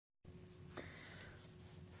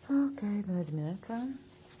Ok, bună dimineața.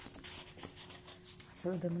 Să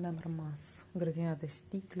vedem unde am rămas. Grădina de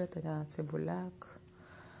sticlă, Tăiana Țebuleac,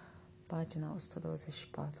 pagina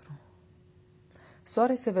 124.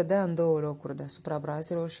 Soare se vedea în două locuri, deasupra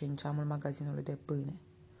brazelor și în ceamul magazinului de pâine.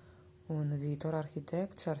 Un viitor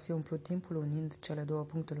arhitect și-ar fi umplut timpul unind cele două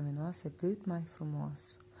puncte luminoase cât mai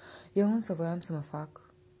frumos. Eu însă voiam să mă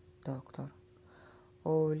fac doctor.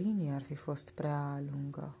 O linie ar fi fost prea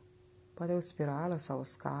lungă, poate o spirală sau o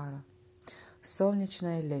scară. Solnicină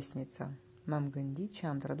e lesniță. M-am gândit și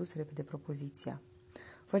am tradus repede propoziția.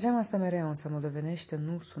 Făceam asta mereu, însă moldovenește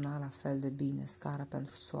nu suna la fel de bine. Scara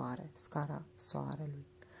pentru soare, scara soarelui.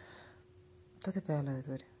 Toate pe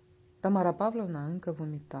alături. Tamara Pavlovna încă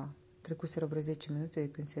vomita. Trecuseră vreo 10 minute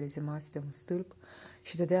de când se rezemase de un stâlp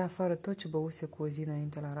și dădea afară tot ce băuse cu o zi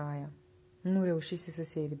înainte la Raia. Nu reușise să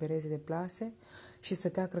se elibereze de plase și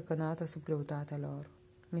stătea crăcănată sub greutatea lor.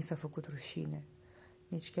 Mi s-a făcut rușine.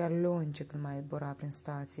 Nici chiar lonce când mai ebora prin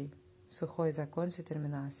stații. Suhoi Zacon se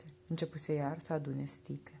terminase. Începuse iar să adune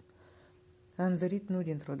sticle. Am zărit nu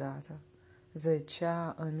dintr-o dată.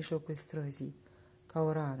 Zăcea în mijlocul străzii, ca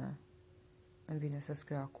o rană. Îmi vine să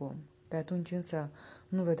scriu acum. Pe atunci însă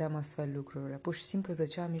nu vedeam astfel lucrurile. Pur și simplu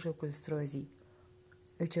zăcea în mijlocul străzii.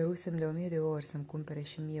 Îi cerusem de 1000 de ori să-mi cumpere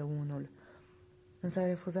și mie unul, însă a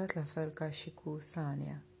refuzat la fel ca și cu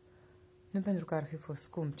Sania. Nu pentru că ar fi fost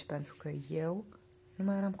scump, ci pentru că eu nu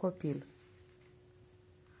mai eram copil.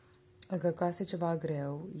 Îl călcase ceva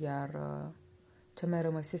greu, iar ce mai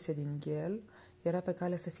rămăsese din el era pe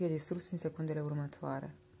cale să fie distrus în secundele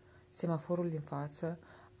următoare. Semaforul din față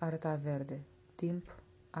arăta verde. Timp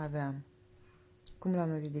aveam. Cum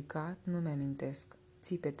l-am ridicat, nu mi-amintesc.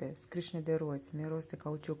 Țipete, scrișne de roți, miros de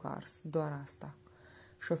cauciuc ars, doar asta.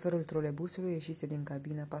 Șoferul trolebusului ieșise din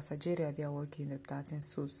cabină, pasagerii aveau ochii îndreptați în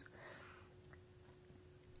sus.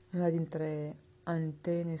 Una dintre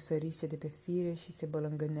antene sărise de pe fire și se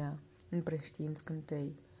bălângânea, împrăștiind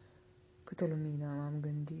scântei. Câtă lumină, m-am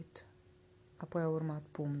gândit. Apoi a urmat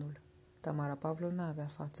pumnul. Tamara Pavlovna avea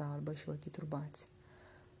fața albă și ochii turbați.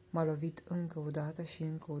 M-a lovit încă o dată și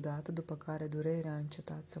încă o dată, după care durerea a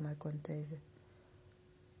încetat să mai conteze.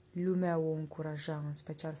 Lumea o încuraja, în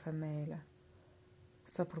special femeile.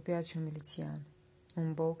 S-a apropiat și un milițian,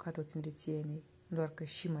 un bou ca toți milițienii, doar că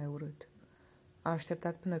și mai urât. A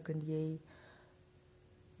așteptat până când ei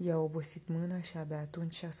i-au obosit mâna și abia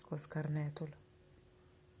atunci și-a scos carnetul.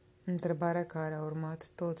 Întrebarea care a urmat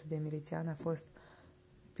tot de milițian a fost: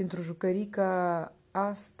 pentru jucărica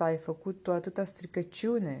asta ai făcut tu atâta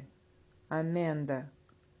stricăciune? Amendă,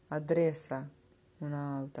 adresa,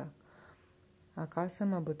 una alta. Acasă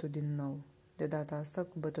m-a bătut din nou, de data asta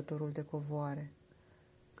cu bătătorul de covoare.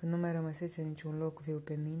 Când nu mai rămăsese niciun loc viu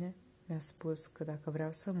pe mine, mi-a spus că dacă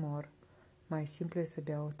vreau să mor, mai simplu e să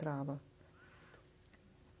bea o travă.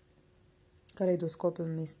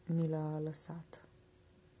 Caleidoscopul mi l-a lăsat.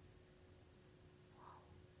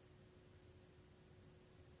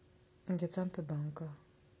 Înghețam pe bancă.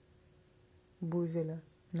 Buzele,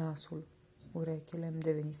 nasul, urechile îmi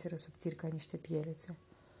deveniseră subțiri ca niște pielețe.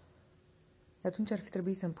 Atunci ar fi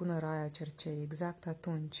trebuit să-mi pună Raia cercei, exact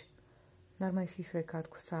atunci. N-ar mai fi frecat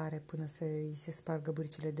cu sare până să îi se spargă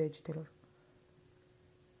bârcile degetelor.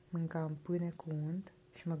 Mâncam pâine cu unt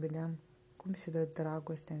și mă gândeam cum se dă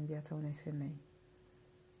dragoste în viața unei femei.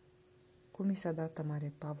 Cum mi s-a dat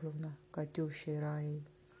Tamare Pavlovna, Catiușei Raiei.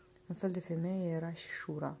 Un fel de femeie era și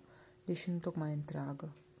Șura, deși nu tocmai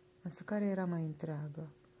întreagă. Însă care era mai întreagă?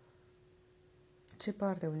 Ce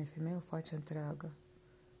parte a unei femei o face întreagă?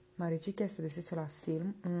 Maricichea se dusese la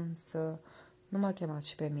film, însă nu m-a chemat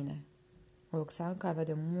și pe mine. Oxanca avea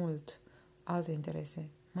de mult alte interese,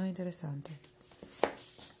 mai interesante.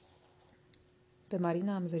 Pe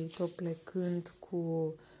Marina am zărit-o plecând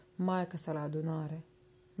cu maică sa la adunare.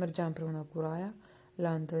 Mergea împreună cu Raia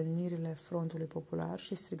la întâlnirile Frontului Popular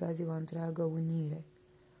și striga ziua întreagă unire.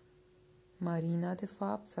 Marina, de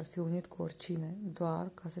fapt, s-ar fi unit cu oricine, doar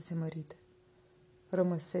ca să se mărite.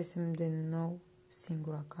 Rămăsesem din nou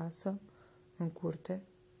singur acasă, în curte,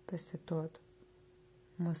 peste tot.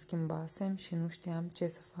 Mă schimbasem și nu știam ce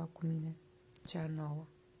să fac cu mine, cea nouă.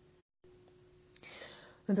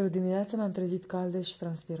 Într-o dimineață m-am trezit caldă și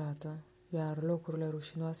transpirată, iar locurile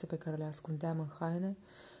rușinoase pe care le ascundeam în haine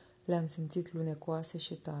le-am simțit lunecoase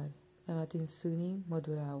și tari. Mi-am atins sânii, mă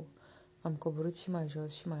dureau. Am coborât și mai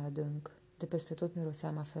jos și mai adânc. De peste tot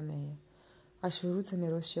miroseam a femeie. Aș fi vrut să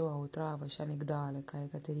miros și eu a otravă și amigdale, ca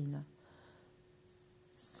Ecaterina.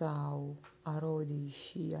 Sau arodii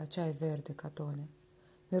și aceea verde ca tone.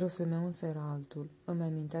 Mirosul meu însă era altul. Îmi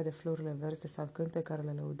amintea de florile verzi de salcâni pe care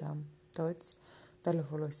le lăudam toți, dar le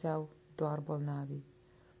foloseau doar bolnavii.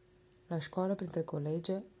 La școală, printre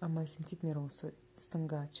colege, am mai simțit mirosuri,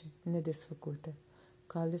 stângace, nedesfăcute,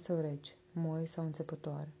 calde sau reci, moi sau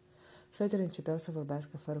înțepătoare. Fetele începeau să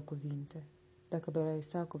vorbească fără cuvinte. Dacă Bela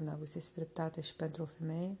Isacovna avusese dreptate și pentru o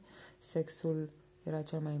femeie, sexul era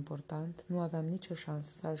cel mai important, nu aveam nicio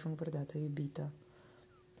șansă să ajung vreodată iubită.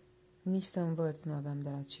 Nici să învăț nu aveam de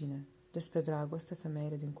la cine. Despre dragoste,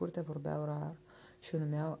 femeile din curte vorbeau rar și o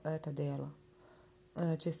numeau Eta de Ela. În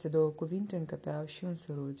aceste două cuvinte încăpeau și un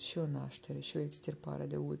sărut, și o naștere, și o extirpare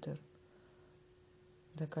de uter.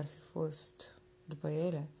 Dacă ar fi fost după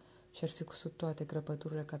ele, și-ar fi cusut toate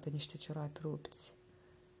crăpăturile ca pe niște ciorapi rupți.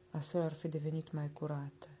 Astfel ar fi devenit mai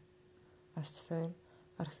curate. Astfel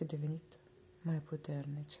ar fi devenit mai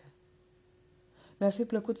puternice. Mi-ar fi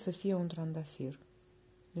plăcut să fie un trandafir,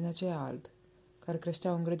 din aceia albi, care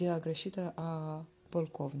creșteau în grădina greșită a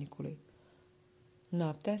polcovnicului.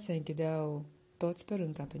 Noaptea se închideau toți pe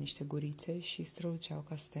rând ca pe niște gurițe și străluceau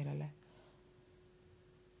ca stelele.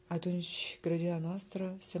 Atunci grădina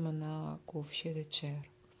noastră semăna cu o fâșie de cer.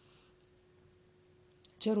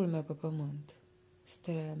 Cerul meu pe pământ,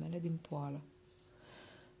 stelele mele din poală.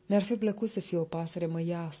 Mi-ar fi plăcut să fiu o pasăre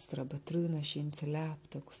măiastră, bătrână și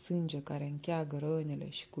înțeleaptă, cu sânge care încheagă rănile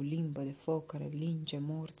și cu limbă de foc care linge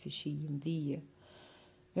morții și îi învie.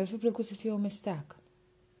 Mi-ar fi plăcut să fiu o mesteacă.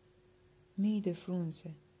 Mii de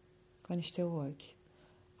frunze, ca niște ochi,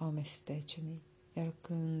 au mestecenii, iar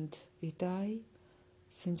când îi tai,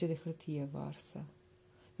 sânge de hârtie varsă.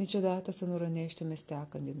 Niciodată să nu rănești un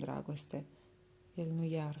mesteacă din dragoste. El nu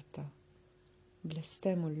iartă.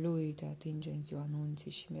 Blestemul lui te atinge în ziua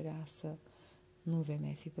anunții și mireasă, nu vei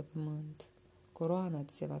mai fi pe pământ. Coroana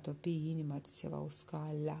ți se va topi, inima ți se va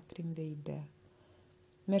usca, lacrimi vei bea.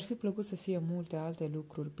 Mi-ar fi plăcut să fie multe alte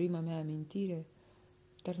lucruri, prima mea amintire,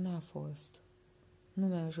 dar n-a fost. Nu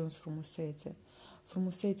mi-a ajuns frumusețe.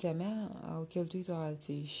 Frumusețea mea au cheltuit-o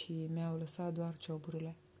alții și mi-au lăsat doar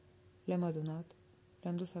cioburile. Le-am adunat,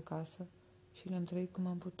 le-am dus acasă și le-am trăit cum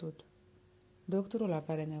am putut. Doctorul la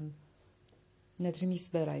care ne-a trimis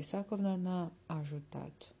Bela Isacovna n-a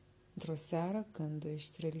ajutat. Într-o seară, când își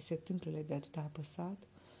strelise tâmplele de atât apăsat,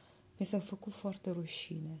 mi s-a făcut foarte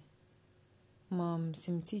rușine. M-am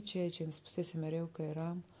simțit ceea ce îmi spusese mereu că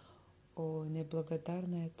eram o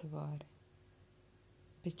neblăgădarnă etăvare.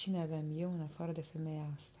 Pe cine aveam eu în afară de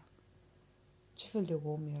femeia asta? Ce fel de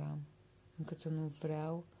om eram, încât să nu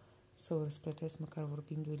vreau să o răsplătesc măcar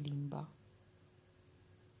vorbindu-i limba?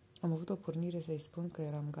 Am avut o pornire să-i spun că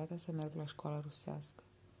eram gata să merg la școala rusească,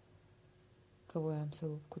 că voiam să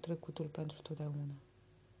rup cu trecutul pentru totdeauna.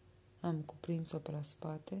 Am cuprins-o pe la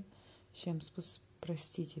spate și am spus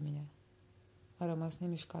prăstiți-mine. A rămas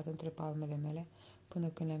nemișcată între palmele mele până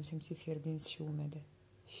când le-am simțit fierbinți și umede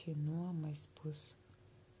și nu am mai spus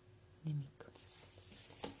nimic.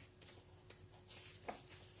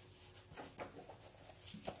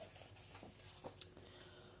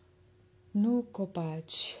 Nu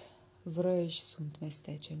copaci, vrăji sunt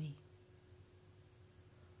mestecenii.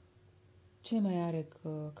 Cine mai are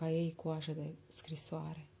ca ei coajă de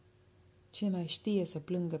scrisoare? Cine mai știe să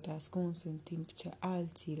plângă pe ascuns în timp ce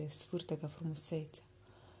alții le sfârtă ca frumusețea?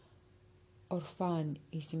 Orfani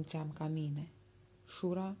îi simțeam ca mine.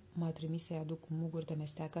 Șura m-a trimis să-i aduc muguri de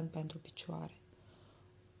mesteacăn pentru picioare.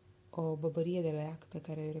 O băbărie de leac pe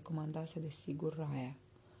care îi recomandase de sigur Raia.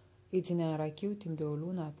 Îi ținea în rachiu timp de o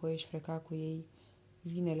lună, apoi își freca cu ei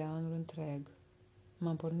vinele anul întreg.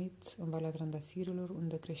 M-am pornit în Valea Trandafirilor,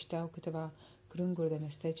 unde creșteau câteva crânguri de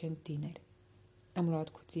mesteceni tineri. Am luat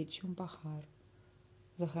cuțit și un pahar.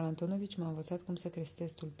 Zahar Antonovici m-a învățat cum să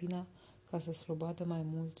crestez tulpina ca să slobadă mai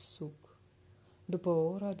mult suc. După o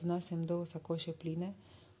oră adunasem 2 sacoșe pline,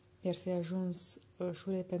 iar fi ajuns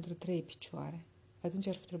șure pentru 3 picioare. Atunci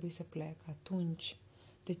ar fi trebuit să plec. Atunci,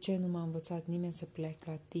 de ce nu m-a învățat nimeni să plec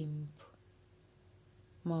la timp?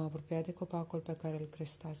 M-am apropiat de copacul pe care îl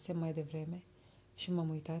crestasem mai devreme și m-am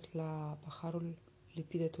uitat la paharul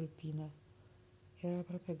lipit de tulpină. Era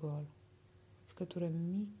aproape gol. O picătură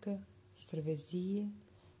mică, străvezie,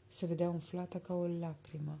 se vedea umflată ca o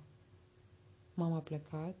lacrimă. M-am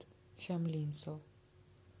aplecat și am lins-o.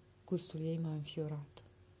 Gustul ei m-a înfiorat.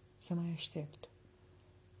 Să mai aștept.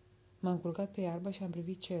 M-am culcat pe iarbă și am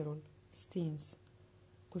privit cerul, stins,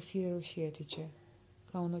 cu fire roșietice,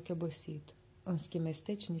 ca un ochi obosit. În schimb,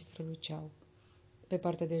 mestecenii străluceau. Pe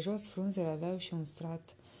partea de jos, frunzele aveau și un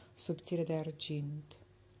strat subțire de argint.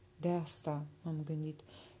 De asta m-am gândit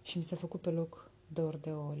și mi s-a făcut pe loc dor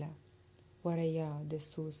de olea. Oare ea, de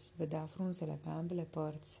sus, vedea frunzele pe ambele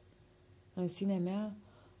părți? În sinea mea,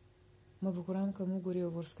 mă bucuram că mugurii o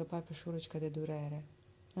vor scăpa pe șurăcică de durere.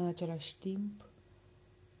 În același timp,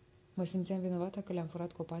 Mă simțeam vinovată că le-am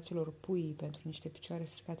furat copacilor puii pentru niște picioare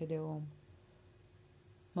stricate de om.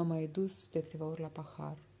 M-am mai dus de câteva ori la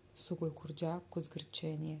pahar. Sucul curgea cu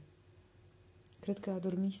zgârcenie. Cred că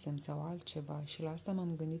adormisem sau altceva și la asta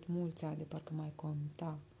m-am gândit mulți ani, de parcă mai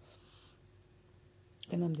conta.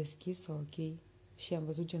 Când am deschis ochii și am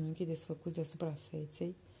văzut genunchii desfăcuți deasupra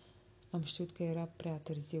feței, am știut că era prea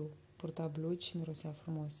târziu. Purta blugi și mirosea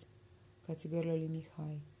frumos, ca țigările lui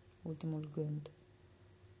Mihai, ultimul gând.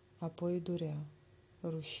 Apoi durea,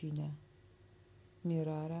 rușinea,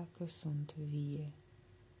 mirarea că sunt vie.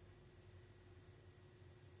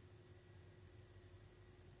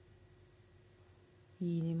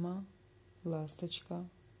 Inima, lastăcica,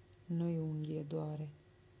 nu-i unghie doare.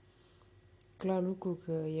 Clar lucru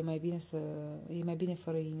că e mai bine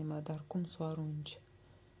fără inimă, dar cum să o arunci?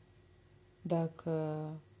 Dacă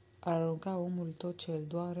ar arunca omul tot ce îl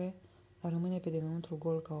doare, ar rămâne pe dinăuntru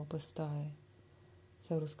gol ca o păstaie.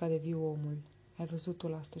 S-a uscat de viu omul. Ai văzut tu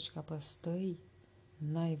lastăcica păstăi?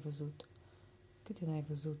 N-ai văzut. Câte n-ai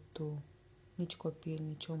văzut tu? Nici copil,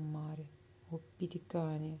 nici om mare. O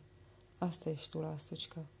piticanie. Asta ești tu,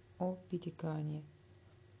 lastăcica. O piticanie.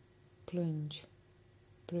 Plângi.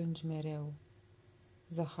 Plângi mereu.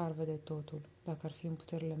 Zahar vede totul. Dacă ar fi în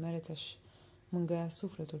puterile mele, ți-aș mângâia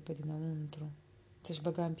sufletul pe dinăuntru. Ți-aș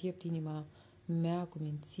băga în piept inima mea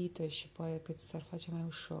cumințită și poate că ți s-ar face mai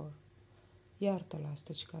ușor. Iartă,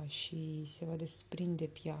 lastăcica, și se va desprinde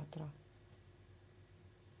piatra.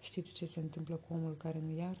 Știi tu ce se întâmplă cu omul care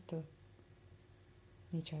nu iartă?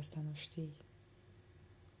 Nici asta nu știi.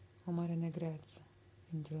 O mare negreață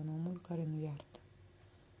intră în omul care nu iartă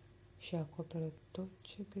și acoperă tot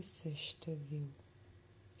ce găsește viu.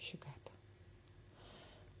 Și gata.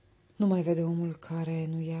 Nu mai vede omul care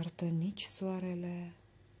nu iartă nici soarele,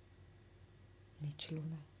 nici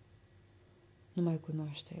luna. Nu mai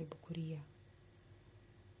cunoaște el bucuria.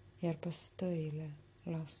 Iar păstăile,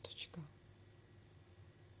 lastăcica,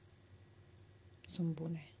 sunt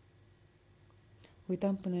bune.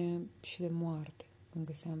 Uitam până și de moarte, când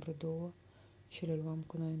găseam vreo două și le luam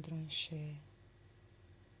cu noi în tranșee.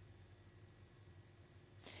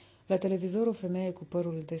 La televizor o femeie cu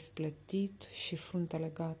părul despletit și fruntea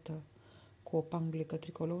legată cu o panglică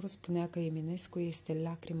tricoloră spunea că Eminescu este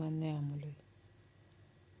lacrima neamului.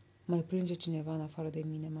 Mai plânge cineva în afară de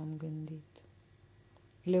mine, m-am gândit.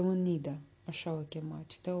 Leonida, așa o chema,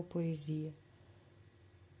 citea o poezie.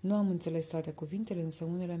 Nu am înțeles toate cuvintele, însă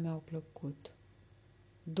unele mi-au plăcut.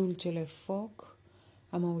 Dulcele foc,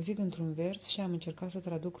 am auzit într-un vers și am încercat să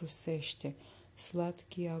traduc rusește,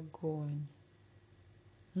 sladki agoni.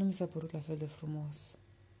 Nu mi s-a părut la fel de frumos.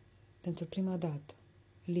 Pentru prima dată,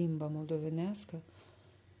 limba moldovenească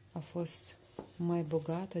a fost mai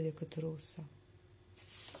bogată decât rusa.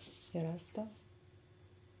 Iar asta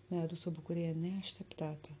mi-a adus o bucurie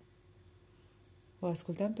neașteptată. O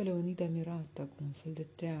ascultam pe Leonida mirată, cu un fel de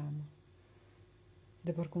teamă.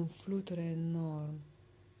 De parcă un fluture enorm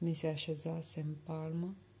mi se așezase în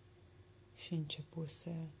palmă și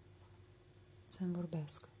începuse să-mi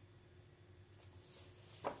vorbească.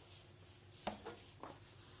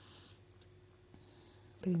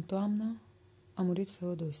 Prin toamnă a murit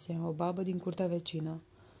Feodosia, o babă din curtea vecină.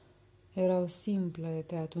 Erau simple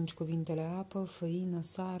pe atunci cuvintele apă, făină,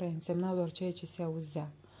 sare, însemnau doar ceea ce se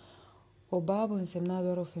auzea. O babă însemna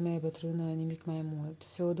doar o femeie bătrână, nimic mai mult.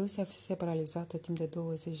 Feodosia fusese paralizată timp de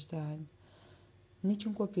 20 de ani.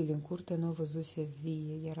 Niciun copil din curte nu o văzuse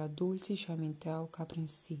vie, iar adulții și-o aminteau ca prin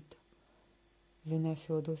sită. Venea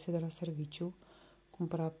Feodosia de la serviciu,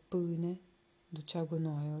 cumpăra pâine, ducea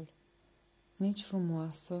gunoiul. Nici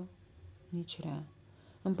frumoasă, nici rea.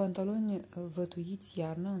 În pantaloni vătuiți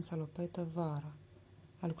iarnă, în salopetă vara.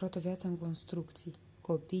 A lucrat o viață în construcții.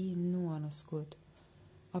 Copiii nu a născut.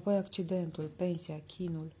 Apoi accidentul, pensia,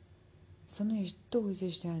 chinul. Să nu ești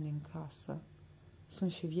 20 de ani în casă.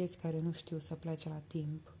 Sunt și vieți care nu știu să plece la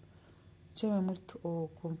timp. Cel mai mult o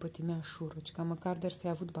compătimea șurci, ca măcar de-ar fi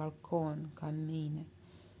avut balcon, ca mine.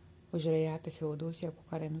 O jălăia pe Feodosia, cu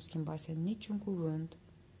care nu schimbase niciun cuvânt,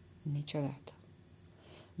 niciodată.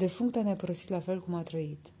 Defuncta ne-a părăsit la fel cum a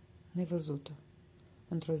trăit, nevăzută.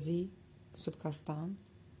 Într-o zi, sub castan,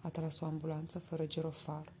 a tras o ambulanță fără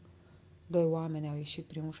girofar. 2 oameni au ieșit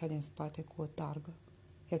prin ușa din spate cu o targă,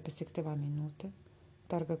 iar peste câteva minute,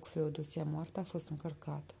 targa cu Feodosia moartă a fost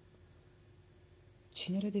încărcată.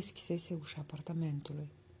 Cine le deschisese ușa apartamentului?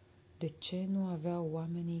 De ce nu aveau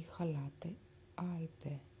oamenii halate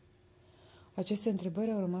albe? Aceste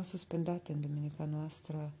întrebări au rămas suspendate în duminica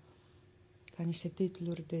noastră ca niște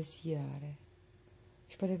titluri de ziare.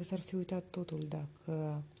 Și poate că s-ar fi uitat totul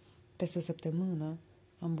dacă, peste o săptămână,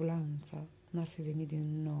 ambulanța n-ar fi venit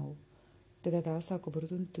din nou De data asta a coborât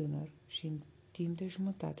un tânăr și în timp de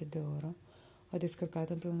jumătate de oră a descărcat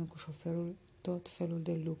împreună cu șoferul tot felul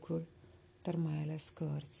de lucruri, dar mai ales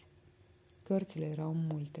cărți. Cărțile erau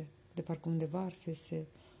multe, de parcă undeva arsese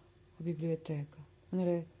o bibliotecă,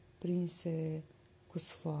 unele prinse cu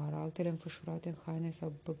sfoară, altele înfășurate în haine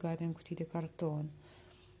sau băgate în cutii de carton.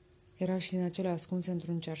 Era și din acele ascunse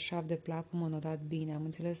într-un cerșaf de plac cum am notat bine. Am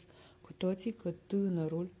înțeles cu toții că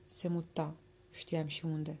tânărul se muta. Știam și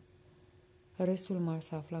unde. Restul mar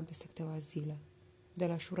să aflam peste câteva zile. De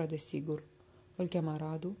la Șura, desigur. Îl chema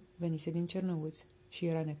Radu, venise din Cernăuți și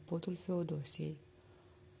era nepotul Feodosiei.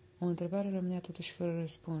 O întrebare rămânea totuși fără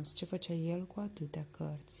răspuns. Ce făcea el cu atâtea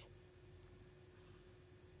cărți?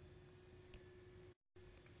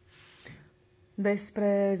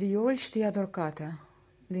 Despre viol știa doar Catea.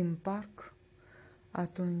 Din parc,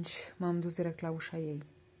 atunci m-am dus direct la ușa ei.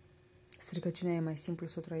 Stricăciunea e mai simplu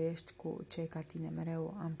să o trăiești cu cei ca tine.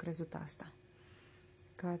 Mereu am crezut asta.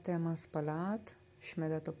 Catea m-a spălat și mi-a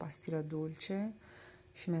dat o pastilă dulce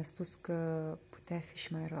și mi-a spus că putea fi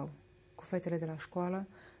și mai rău. Cu fetele de la școală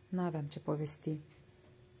n-aveam ce povesti.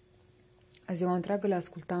 Ziua întreagă le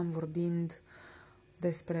ascultam vorbind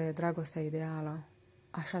despre dragostea ideală.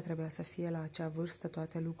 Așa trebuia să fie la acea vârstă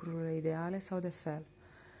toate lucrurile ideale sau de fel.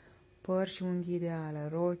 Păr și unghi ideale,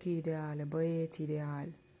 rochii ideale, băieți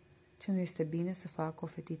ideali. Ce nu este bine să facă o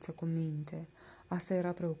fetiță cu minte? Asta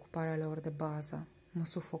era preocuparea lor de bază. Mă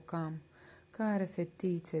sufocam. Care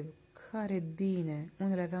fetițe, care bine!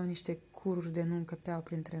 Unele aveau niște cururi de nu căpeau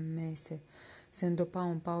printre mese. Se îndopau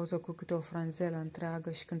în pauză cu câte o franzelă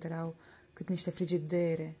întreagă și cântăreau cât niște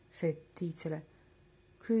frigidere. Fetițele!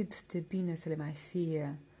 Cât de bine să le mai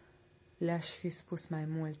fie! Le-aș fi spus mai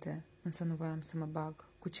multe, însă nu voiam să mă bag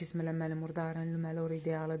cu cizmele mele murdare în lumea lor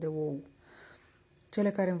ideală de ou.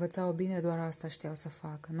 Cele care învățau bine doar asta știau să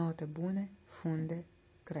facă. Note bune, funde,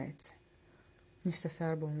 crețe. Nici să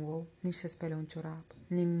fiarbă un ou, nici să spele un ciorap.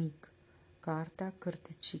 Nimic. Cartea,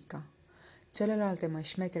 cărticica. Celelalte mai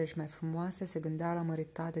șmechere și mai frumoase se gândeau la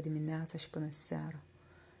măritat de dimineața și până seara.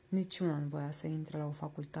 Niciuna nu voia să intre la o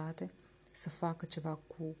facultate, să facă ceva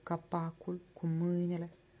cu capacul, cu mâinile,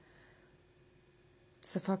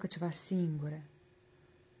 să facă ceva singure.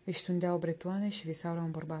 Își tundeau bretoane și visau la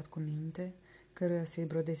un bărbat cu minte, căruia să-i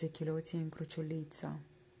brodeze chiloții în cruciulița.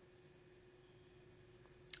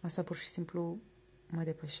 Asta pur și simplu mă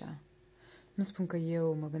depășea. Nu spun că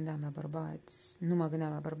eu mă gândeam la bărbați, nu mă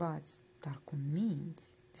gândeam la bărbați, dar cu minți.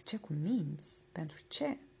 De ce cu minți? Pentru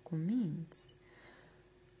ce cu minți?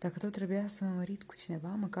 Dacă tot trebuia să mă mărit cu cineva,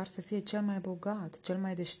 măcar să fie cel mai bogat, cel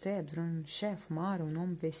mai deștept, vreun șef mare, un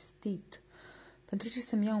om vestit. Pentru ce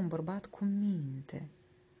să-mi iau un bărbat cu minte?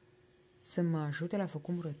 Să mă ajute la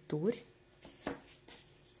făcut murături?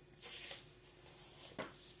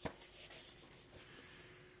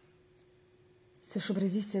 Se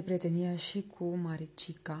șubrezise prietenia și cu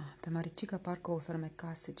Maricica. Pe Maricica parcă o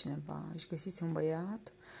fermecase cineva. Își găsise un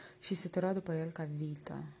băiat și se tăra după el ca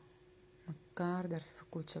vită. Măcar de-ar fi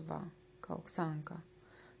făcut ceva, ca Oxanca.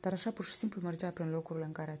 Dar așa pur și simplu mergea prin locurile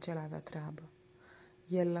în care acela avea treabă.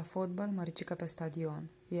 El la fotbal, Maricica pe stadion.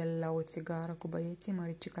 El la o țigară cu băieții,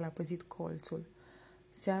 Maricica l-a păzit colțul.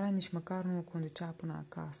 Seara nici măcar nu o conducea până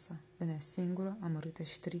acasă. Venea singură, amărâtă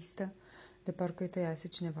și tristă, de parcă îi tăiase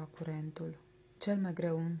cineva curentul. Cel mai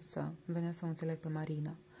greu însă venea să o înțeleg pe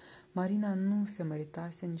Marina. Marina nu se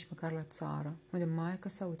măritase nici măcar la țară, unde maică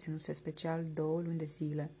sa o ținuse special 2 luni de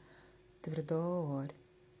zile, de vreo 2 ori.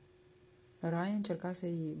 Rai încerca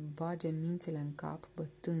să-i bage mințile în cap,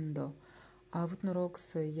 bătând-o. A avut noroc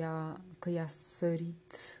că i-a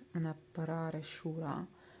sărit în apărare Șura.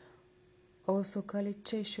 O să o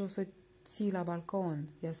călicești și o să o ții la balcon,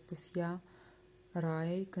 i-a spus ea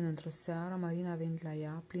Raiei, când într-o seară Marina a venit la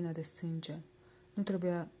ea, plină de sânge. Nu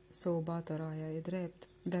trebuia să o bată Raia, e drept,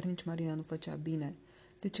 dar nici Marina nu făcea bine.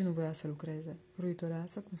 De ce nu voia să lucreze?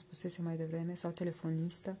 Croitoreasă, cum spusese mai devreme, sau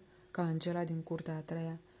telefonistă, ca Angela din curtea a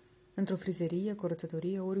 3-a? Într-o frizerie,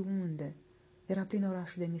 curățătorie, oriunde. Era plin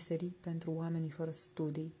orașul de meserii pentru oamenii fără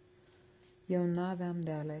studii. Eu n-aveam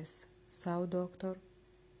de ales, sau doctor,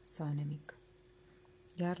 sau nimic.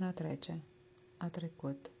 Iarna trece. A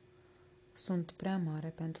trecut. Sunt prea mare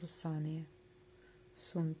pentru Sanie.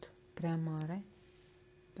 Sunt prea mare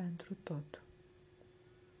pentru tot.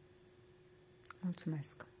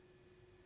 Mulțumesc.